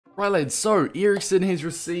Right lads, so Eriksen has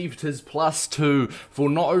received his +2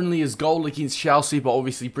 for not only his goal against Chelsea, but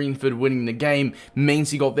obviously Brentford winning the game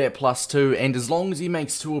means he got that +2, and as long as he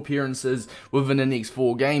makes 2 appearances within the next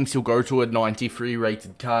 4 games, he'll go to a 93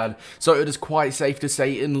 rated card. So it is quite safe to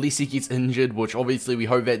say, unless he gets injured, which obviously we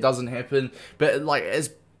hope that doesn't happen, but like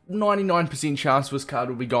as 99% chance this card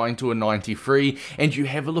will be going to a 93, and you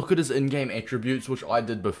have a look at his in-game attributes, which I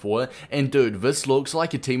did before, and dude, this looks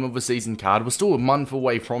like a team of the season card. We're still a month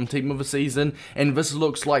away from team of the season, and this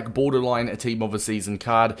looks like borderline a team of the season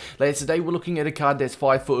card. Lads, today we're looking at a card that's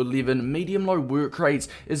 5'11", medium low work rates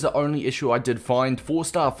is the only issue I did find.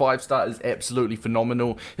 4-star, 5-star is absolutely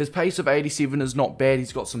phenomenal. His pace of 87 is not bad.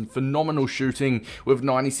 He's got some phenomenal shooting with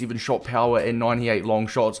 97 shot power and 98 long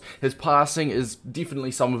shots. His passing is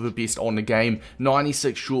definitely some of the best on the game.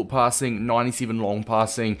 96 short passing, 97 long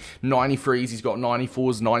passing, 93s, he's got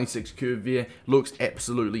 94s, 96 curve there, looks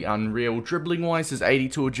absolutely unreal. Dribbling wise, his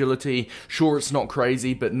 82 agility, sure it's not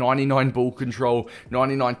crazy, but 99 ball control,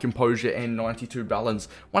 99 composure, and 92 balance,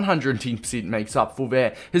 110% makes up for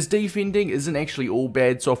that. His defending isn't actually all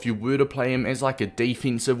bad, so if you were to play him as like a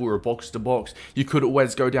defensive or a box to box, you could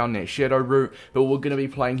always go down that shadow route, but we're going to be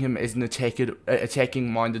playing him as an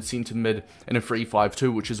attacking minded centre mid in a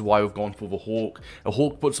 3-5-2, which is why we've gone for the Hawk. A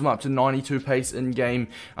Hawk puts him up to 92 pace in game,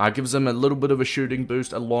 gives him a little bit of a shooting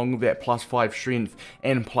boost along with that +5 strength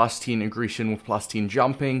and +10 aggression with +10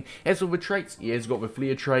 jumping. As for the traits, he has got the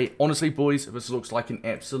flair trait. Honestly boys, this looks like an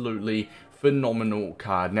absolutely phenomenal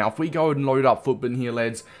card. Now if we go and load up FUT here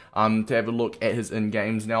lads, to have a look at his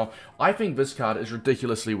in-games. Now I think this card is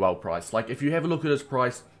ridiculously well priced. Like if you have a look at his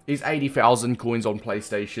price, he's 80,000 coins on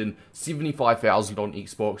PlayStation, 75,000 on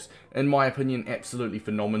Xbox. In my opinion, absolutely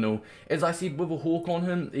phenomenal. As I said, with a Hawk on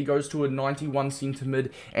him, he goes to a 91 centre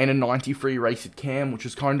mid and a 93 rated cam, which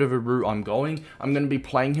is kind of a route I'm going. I'm going to be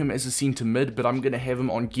playing him as a centre mid, but I'm going to have him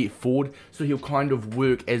on get forward, so he'll kind of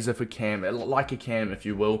work as if a cam, like a cam if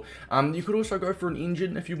you will. You could also go for an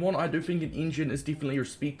engine if you want. I do think an engine is definitely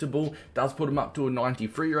respectable. Does put him up to a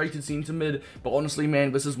 93 rated centre mid, but honestly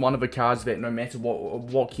man, this is one of the cards that no matter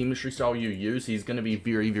what chemistry style you use, he's going to be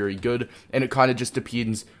very, very good, and it kind of just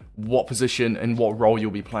depends what position and what role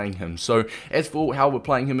you'll be playing him. So as for how we're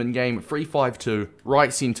playing him in game, 3-5-2,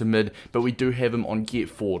 right centre mid, but we do have him on get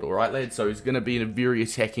forward, alright lads, so he's going to be a very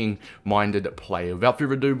attacking minded player. Without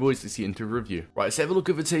further ado boys, let's get into review. Right, let's have a look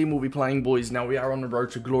at the team we'll be playing boys. Now we are on the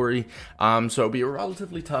road to glory, so it'll be a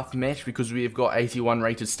relatively tough match because we have got 81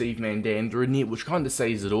 rated Steve Mandanda in it, which kind of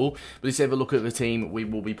says it all. But let's have a look at the team we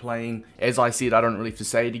will be playing. As I said, I don't really have to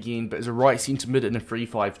say it again, but as a right centre mid in a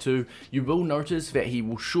 3-5-2, you will notice that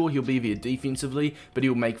he'll be there defensively, but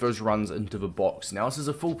he'll make those runs into the box. Now this is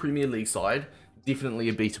a full Premier League side, definitely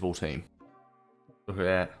a beatable team. Look at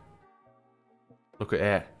that. Look at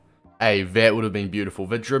that. Hey, that would have been beautiful.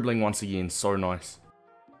 The dribbling once again, so nice.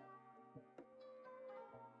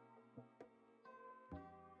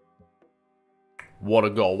 What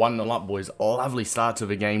a goal. 1-0 up, boys. Lovely start to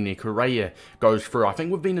the game there. Correa goes through. I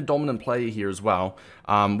think we've been a dominant player here as well.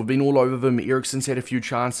 We've been all over them. Eriksen's had a few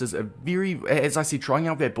chances. As I said, trying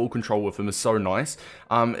out that ball control with him is so nice.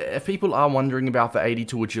 If people are wondering about the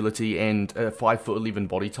 82 agility and 5'11"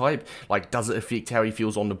 body type, like, does it affect how he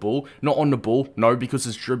feels on the ball? Not on the ball, no, because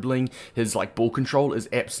his dribbling, his, like, ball control is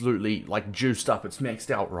absolutely, like, juiced up. It's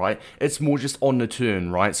maxed out, right? It's more just on the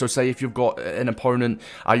turn, right? So say if you've got an opponent,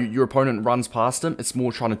 your opponent runs past him, it's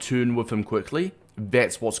more trying to turn with him quickly.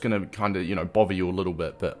 That's what's going to kind of, you know, bother you a little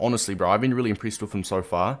bit. But honestly, bro, I've been really impressed with him so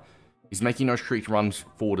far. He's making those correct runs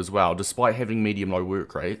forward as well, despite having medium-low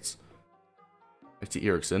work rates. Back to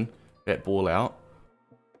Eriksen. That ball out.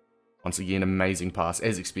 Once again, amazing pass,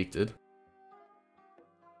 as expected.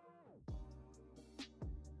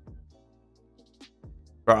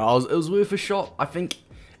 Bro, it was worth a shot. I think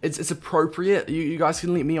it's appropriate. You guys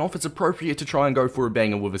can let me off. It's appropriate to try and go for a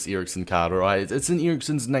banger with this Eriksen card, alright? It's in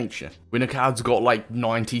Eriksen's nature. When a card's got like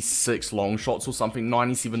 96 long shots or something,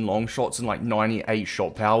 97 long shots and like 98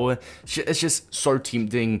 shot power, it's just so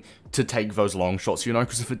tempting to take those long shots, you know,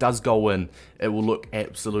 because if it does go in, it will look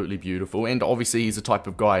absolutely beautiful. And obviously he's the type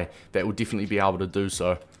of guy that will definitely be able to do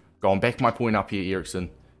so. Go on, back my point up here, Eriksen.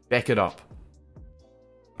 Back it up.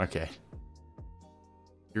 Okay.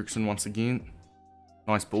 Eriksen once again.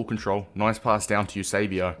 Nice ball control. Nice pass down to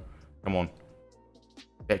Eusebio. Come on.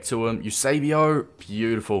 Back to him. Eusebio.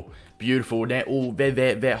 Beautiful. Beautiful.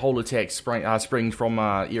 That whole attack springs from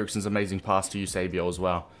Eriksen's amazing pass to Eusebio as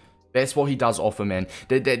well. That's what he does offer, man.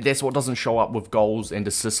 That's what doesn't show up with goals and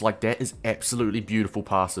assists like that, is absolutely beautiful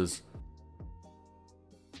passes.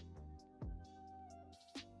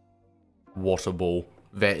 What a ball.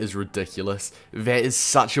 That is ridiculous. That is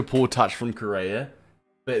such a poor touch from Correa.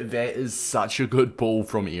 But that is such a good ball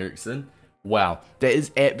from Eriksen. Wow, that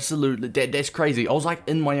is absolutely, that's crazy. I was like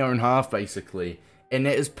in my own half basically, and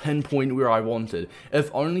that is pinpoint where I wanted. If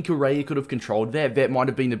only Correa could have controlled that, that might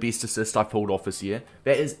have been the best assist I pulled off this year.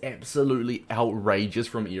 That is absolutely outrageous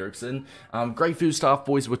from Eriksen. Great first half,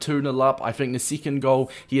 boys. We're 2-0 up. I think the second goal,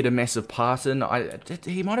 he had a massive part in.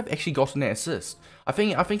 He might have actually gotten that assist. I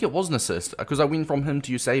think it was an assist, because I went from him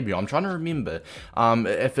to Eusebio. I'm trying to remember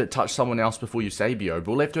if it touched someone else before Eusebio,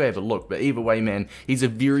 but we'll have to have a look. But either way, man, he's a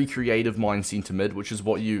very creative mind centre mid, which is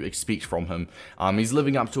what you expect from him. He's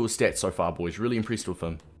living up to his stats so far, boys. Really impressed with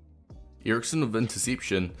him. Eriksen with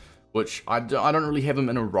interception, which I don't really have him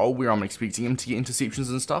in a role where I'm expecting him to get interceptions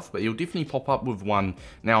and stuff, but he'll definitely pop up with one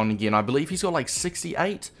now and again. I believe he's got like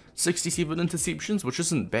 68, 67 interceptions, which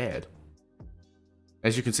isn't bad.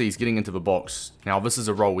 As you can see, he's getting into the box. Now, this is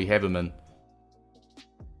a role we have him in.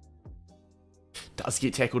 Does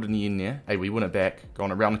get tackled in the end there. Hey, we win it back.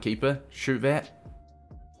 Going around the keeper. Shoot that.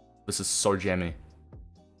 This is so jammy.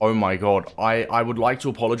 Oh my god. I would like to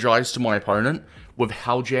apologize to my opponent with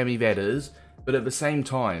how jammy that is. But at the same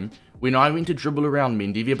time, when I went to dribble around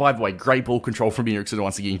Mendy, there, by the way, great ball control from Eriksen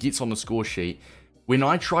once again. Gets on the score sheet. When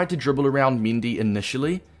I tried to dribble around Mendy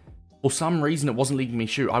initially, for some reason, it wasn't letting me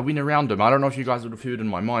shoot. I went around him. I don't know if you guys would have heard in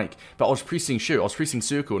my mic, but I was pressing shoot. I was pressing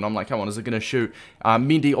circle, and I'm like, come on, is it going to shoot?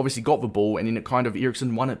 Mendy obviously got the ball, and then it kind of,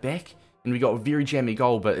 Eriksen won it back, and we got a very jammy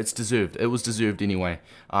goal, but it's deserved. It was deserved anyway.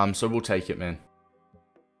 So we'll take it, man.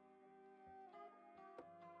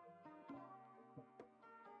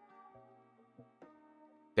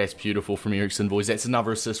 That's beautiful from Eriksen, boys. That's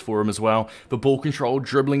another assist for him as well. The ball control,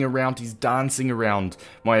 dribbling around. He's dancing around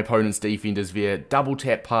my opponent's defenders there. Double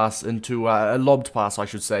tap pass into, a lobbed pass, I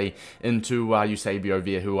should say, into Eusebio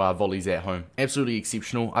there, who volleys at home. Absolutely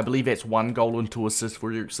exceptional. I believe that's 1 goal and 2 assists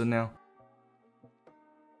for Eriksen now.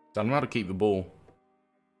 Done well to keep the ball.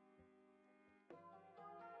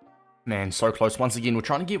 Man, so close. Once again, we're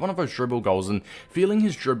trying to get one of those dribble goals, and feeling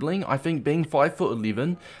his dribbling, I think being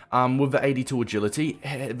 5'11", with the 82 agility,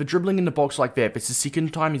 the dribbling in the box like that, it's the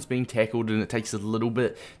second time he's being tackled, and it takes a little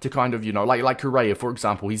bit to kind of, you know, like Correa, for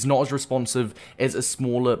example. He's not as responsive as a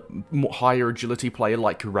smaller, higher agility player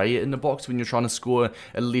like Correa in the box when you're trying to score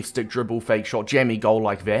a left stick dribble, fake shot, jammy goal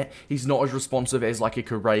like that. He's not as responsive as like a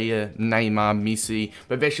Correa, Neymar, Messi,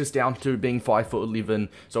 but that's just down to being 5'11",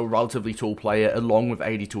 so a relatively tall player, along with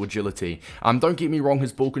 82 agility. Don't get me wrong,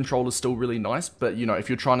 his ball control is still really nice, but you know, if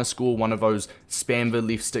you're trying to score one of those spam the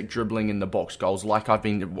left stick dribbling in the box goals like I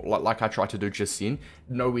tried to do just then,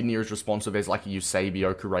 nowhere near as responsive as like a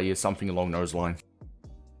Eusebio, Correa, something along those lines.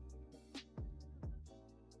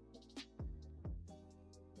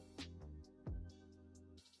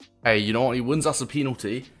 Hey, you know what? He wins us a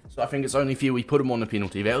penalty, so I think it's only fair we put him on the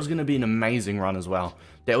penalty. That was going to be an amazing run as well.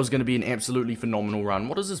 That was going to be an absolutely phenomenal run.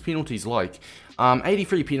 What is his penalties like?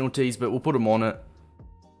 83 penalties, but we'll put him on it.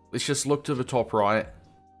 Let's just look to the top right.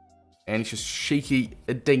 And it's just cheeky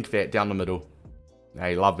dink that down the middle.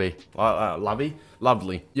 Hey, lovely.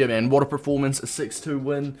 Lovely. Yeah, man, what a performance. A 6-2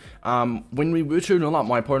 win. When we were 2-0 up,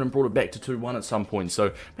 my opponent brought it back to 2-1 at some point,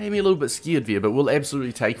 so made me a little bit scared there, but we'll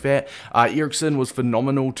absolutely take that. Eriksen was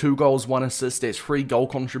phenomenal. 2 goals, 1 assist. That's 3 goal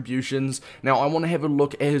contributions. Now, I want to have a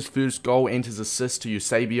look at his first goal and his assist to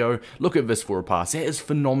Eusebio. Look at this for a pass. That is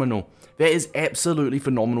phenomenal. That is absolutely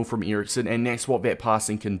phenomenal from Eriksen, and that's what that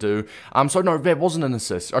passing can do. So no, that wasn't an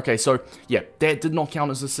assist. Okay, so yeah, that did not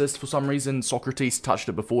count as assist for some reason. Socrates touched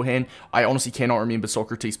it beforehand. I honestly cannot remember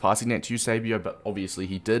Socrates passing that to Eusebio, but obviously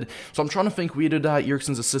he did. So I'm trying to think, where did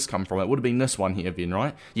Eriksen's assist come from? It would have been this one here then,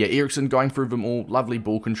 right? Yeah, Eriksen going through them all, lovely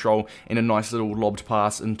ball control, and a nice little lobbed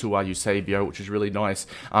pass into Eusebio, which is really nice.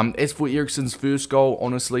 As for Eriksen's first goal,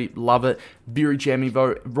 honestly, love it. Very jammy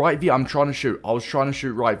though. Right there, I'm trying to shoot. I was trying to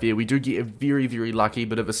shoot right there. We do get a very, very lucky,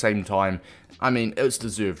 but at the same time, I mean, it's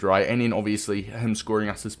deserved, right? And then obviously him scoring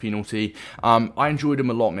us his penalty. I enjoyed him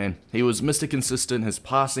a lot, man. He was Mr. Consistent. His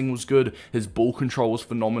passing was good. His ball control was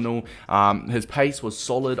phenomenal. His pace was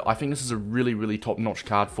solid. I think this is a really, really top-notch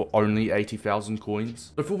card for only 80,000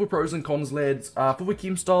 coins. So for the pros and cons, lads, for the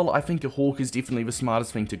chem style, I think a Hawk is definitely the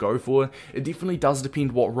smartest thing to go for. It definitely does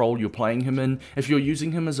depend what role you're playing him in. If you're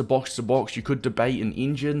using him as a box-to-box, you could debate an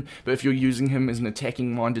engine, but if you're using him as an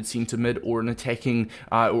attacking-minded centre mid or an attacking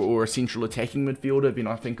or a central attacking midfielder, then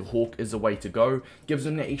I think a Hawk is the way to go. Gives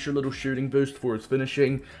him that extra little shooting boost for his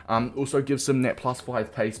finishing. Also gives him that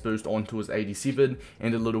 +5 pace boost onto his 87 97,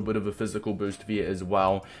 and a little bit of a physical boost there as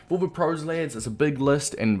well. For the pros, lads, it's a big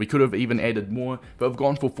list, and we could have even added more, but I've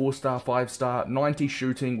gone for 4-star, 5-star, 90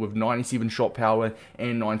 shooting with 97 shot power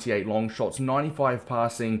and 98 long shots, 95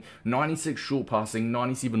 passing, 96 short passing,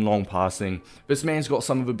 97 long passing. This man's got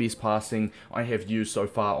some of the best passing I have used so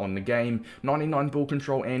far on the game. 99 ball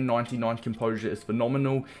control and 99 composure is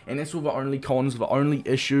phenomenal, and that's all the only cons. The only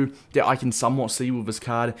issue that I can somewhat see with this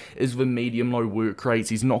card is the medium-low work rates.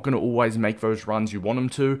 He's not going to always make those runs you want him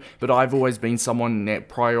to, but I've always been someone that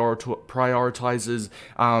prioritizes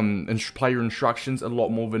player instructions a lot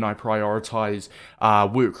more than I prioritize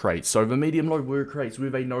work rates. So the medium-low work rates were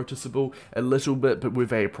they noticeable a little bit, but were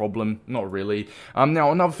they a problem? Not really.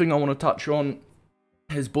 Now, another thing I want to touch on,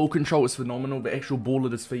 his ball control is phenomenal, the actual ball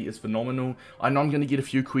at his feet is phenomenal. I know I'm going to get a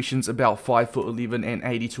few questions about 5'11" and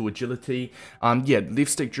 82 agility. Yeah,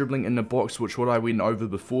 left stick dribbling in the box, which what I went over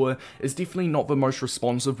before, is definitely not the most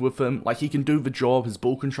responsive with him. Like, he can do the job, his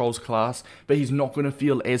ball control's class, but he's not going to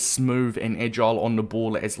feel as smooth and agile on the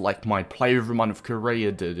ball as like my player of the month of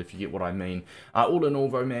Korea did, if you get what I mean. All in all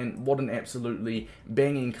though, man, what an absolutely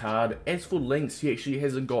banging card. As for links, he actually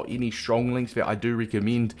hasn't got any strong links that I do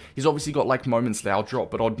recommend. He's obviously got like moments loud drop,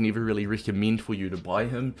 but I'd never really recommend for you to buy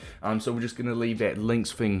him. So we're just going to leave that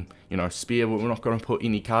links thing, you know, spare. We're not going to put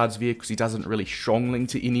any cards there because he doesn't really strong link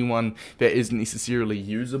to anyone that isn't necessarily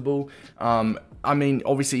usable. I mean,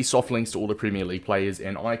 obviously he soft links to all the Premier League players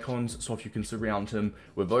and icons, so if you can surround him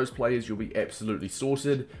with those players, you'll be absolutely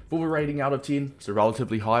sorted. For the rating out of 10, it's a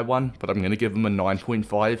relatively high one, but I'm going to give him a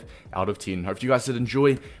 9.5 out of 10. Hope you guys did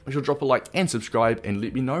enjoy. Make sure to drop a like and subscribe, and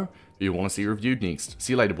let me know who you want to see reviewed next.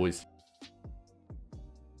 See you later, boys.